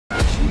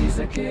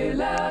a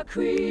killer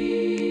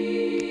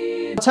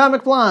queen.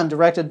 Atomic Blonde,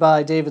 directed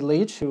by David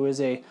Leitch, who is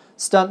a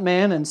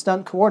stuntman and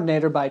stunt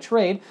coordinator by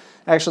trade.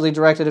 Actually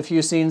directed a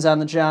few scenes on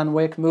the John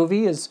Wick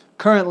movie, is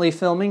currently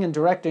filming and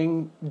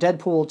directing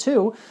Deadpool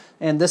 2,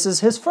 and this is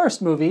his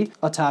first movie,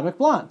 Atomic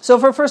Blonde. So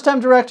for a first-time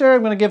director,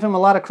 I'm going to give him a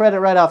lot of credit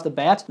right off the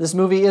bat. This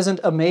movie isn't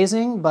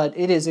amazing, but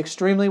it is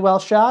extremely well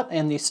shot,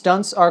 and the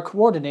stunts are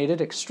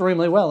coordinated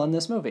extremely well in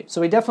this movie.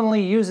 So he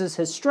definitely uses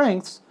his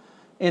strengths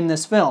in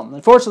this film.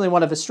 Unfortunately,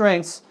 one of his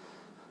strengths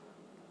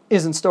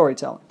isn't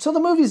storytelling. So the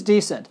movie's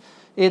decent.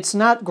 It's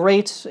not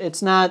great,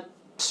 it's not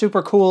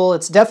super cool,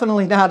 it's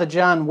definitely not a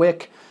John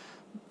Wick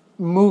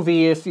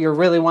movie. If you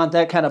really want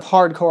that kind of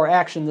hardcore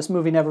action, this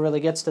movie never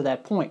really gets to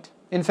that point.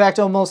 In fact,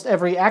 almost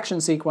every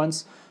action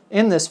sequence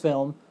in this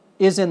film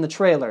is in the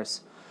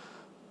trailers,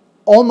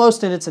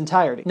 almost in its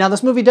entirety. Now,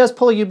 this movie does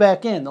pull you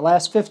back in. The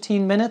last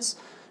 15 minutes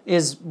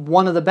is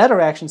one of the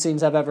better action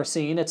scenes I've ever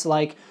seen. It's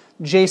like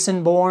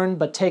Jason Bourne,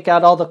 but take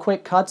out all the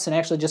quick cuts and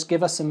actually just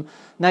give us some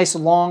nice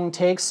long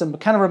takes. Some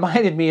kind of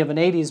reminded me of an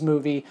 80s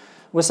movie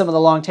with some of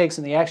the long takes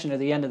in the action at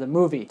the end of the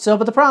movie.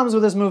 But the problems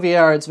with this movie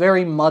are it's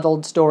very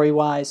muddled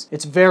story-wise,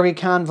 it's very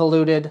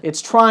convoluted,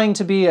 it's trying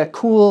to be a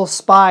cool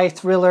spy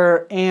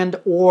thriller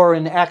and/or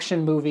an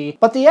action movie,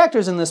 but the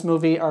actors in this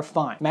movie are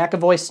fine.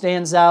 McAvoy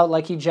stands out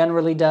like he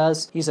generally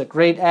does. He's a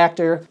great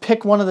actor.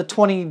 Pick one of the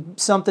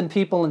 20-something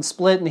people in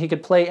Split and he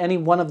could play any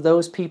one of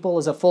those people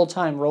as a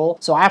full-time role,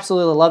 so I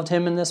absolutely loved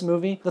him in this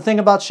movie. The thing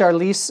about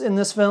Charlize in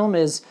this film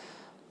is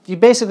you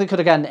basically could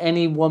have gotten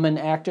any woman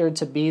actor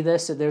to be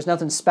this. There's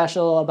nothing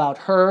special about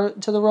her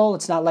to the role.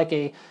 It's not like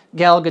a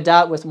Gal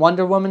Gadot with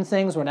Wonder Woman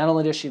things, where not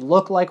only does she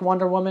look like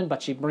Wonder Woman,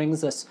 but she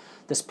brings this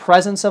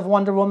presence of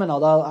Wonder Woman.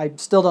 Although I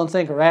still don't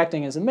think her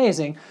acting is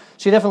amazing,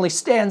 she definitely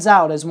stands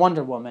out as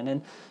Wonder Woman.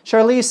 And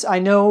Charlize, I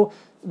know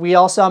we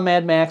all saw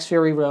Mad Max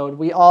Fury Road.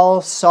 We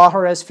all saw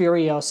her as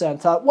Furiosa and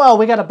thought, well,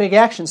 we got a big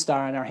action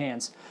star on our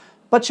hands.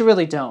 But you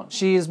really don't.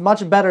 She's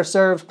much better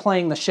served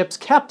playing the ship's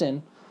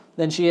captain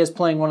than she is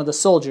playing one of the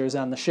soldiers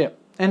on the ship.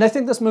 And I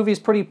think this movie is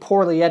pretty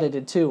poorly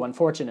edited too,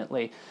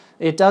 unfortunately.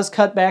 It does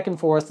cut back and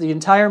forth. The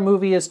entire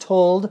movie is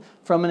told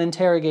from an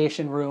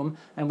interrogation room,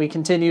 and we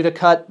continue to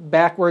cut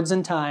backwards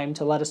in time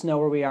to let us know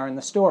where we are in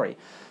the story.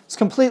 It's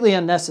completely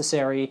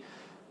unnecessary.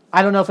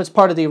 I don't know if it's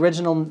part of the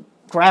original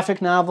graphic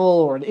novel,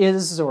 or it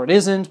is, or it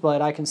isn't,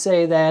 but I can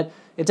say that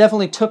it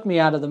definitely took me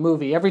out of the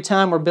movie. Every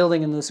time we're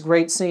building in this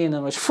great scene,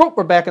 and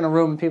we're back in a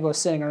room and people are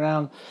sitting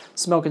around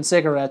smoking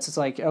cigarettes, it's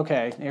like,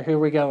 okay, here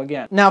we go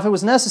again. Now, if it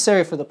was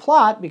necessary for the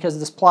plot, because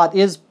this plot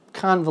is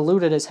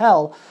convoluted as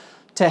hell,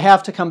 to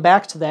have to come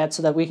back to that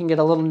so that we can get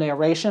a little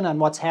narration on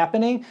what's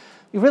happening,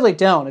 you really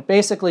don't. It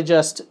basically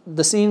just,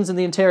 the scenes in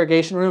the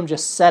interrogation room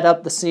just set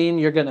up the scene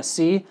you're going to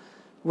see,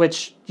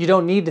 which you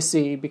don't need to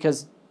see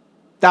because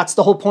that's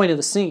the whole point of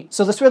the scene.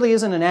 So this really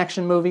isn't an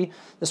action movie.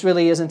 This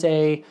really isn't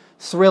a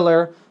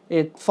thriller.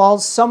 It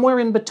falls somewhere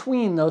in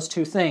between those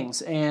two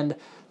things, and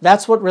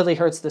that's what really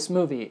hurts this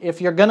movie.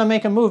 If you're going to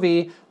make a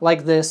movie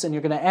like this and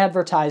you're going to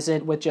advertise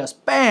it with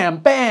just bam,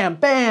 bam,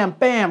 bam,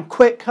 bam,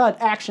 quick cut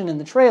action in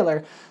the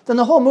trailer, then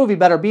the whole movie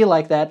better be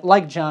like that,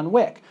 like John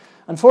Wick.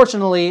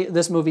 Unfortunately,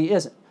 this movie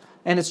isn't.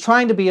 And it's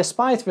trying to be a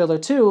spy thriller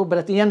too, but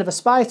at the end of a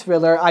spy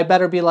thriller, I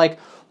better be like,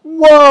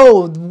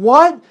 whoa,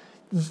 what?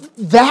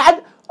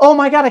 That? Oh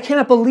my god, I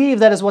cannot believe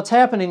that is what's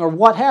happening or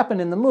what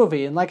happened in the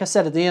movie. And like I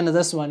said, at the end of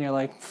this one, you're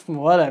like,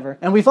 whatever.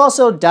 And we've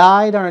also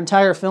dyed our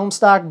entire film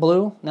stock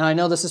blue. Now, I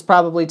know this is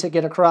probably to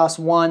get across,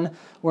 one,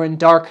 we're in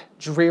dark,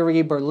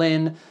 dreary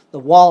Berlin. The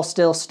wall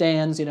still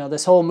stands. You know,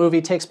 this whole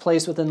movie takes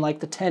place within like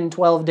the 10,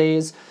 12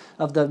 days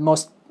of the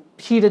most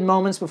heated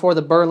moments before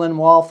the Berlin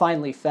Wall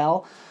finally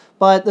fell.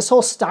 But this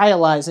whole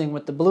stylizing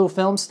with the blue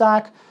film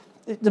stock,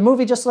 the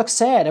movie just looks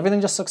sad.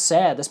 Everything just looks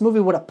sad. This movie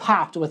would have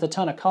popped with a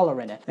ton of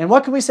color in it. And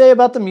what can we say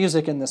about the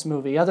music in this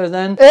movie other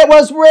than it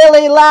was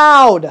really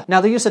loud? Now,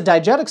 the use of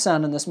diegetic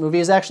sound in this movie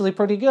is actually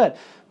pretty good.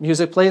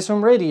 Music plays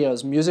from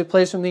radios. Music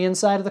plays from the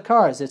inside of the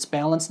cars. It's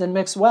balanced and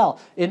mixed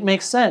well. It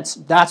makes sense.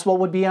 That's what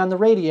would be on the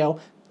radio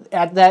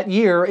at that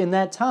year in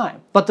that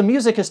time. But the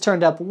music is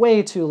turned up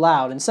way too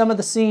loud. In some of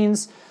the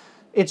scenes,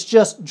 it's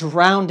just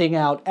drowning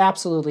out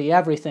absolutely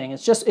everything. It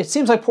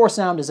seems like poor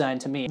sound design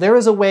to me. There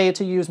is a way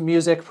to use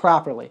music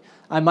properly.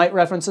 I might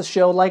reference a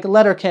show like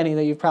Letterkenny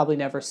that you've probably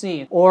never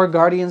seen, or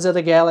Guardians of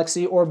the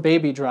Galaxy, or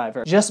Baby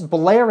Driver. Just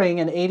blaring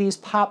an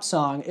 80s pop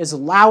song as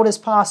loud as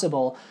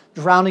possible,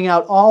 drowning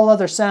out all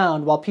other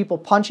sound while people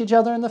punch each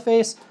other in the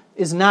face,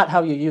 is not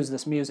how you use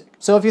this music.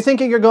 So if you're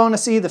thinking you're going to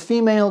see the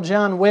female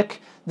John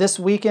Wick this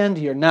weekend,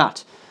 you're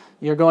not.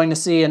 You're going to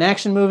see an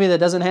action movie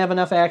that doesn't have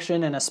enough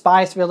action and a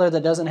spy thriller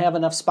that doesn't have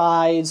enough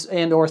spies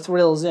and or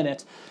thrills in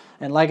it.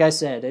 And like I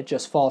said, it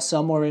just falls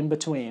somewhere in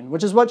between,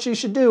 which is what you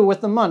should do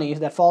with the money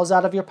that falls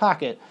out of your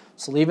pocket.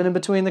 So leave it in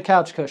between the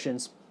couch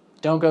cushions.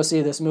 Don't go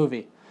see this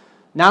movie.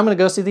 Now I'm going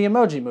to go see the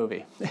Emoji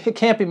Movie. It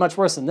can't be much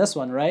worse than this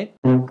one, right?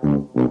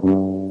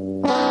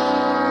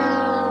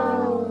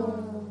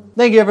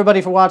 Thank you, everybody,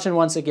 for watching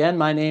once again.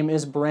 My name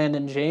is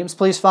Brandon James.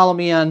 Please follow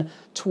me on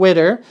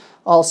Twitter.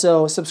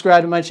 Also,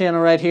 subscribe to my channel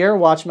right here.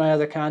 Watch my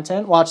other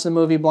content. Watch the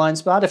movie Blind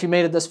Spot. If you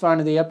made it this far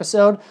into the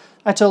episode,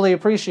 I totally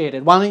appreciate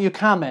it. Why don't you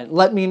comment?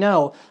 Let me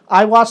know.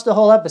 I watched the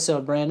whole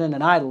episode, Brandon,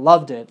 and I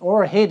loved it,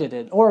 or hated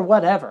it, or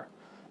whatever.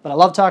 But I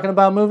love talking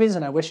about movies,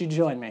 and I wish you'd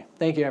join me.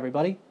 Thank you,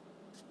 everybody.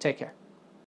 Take care.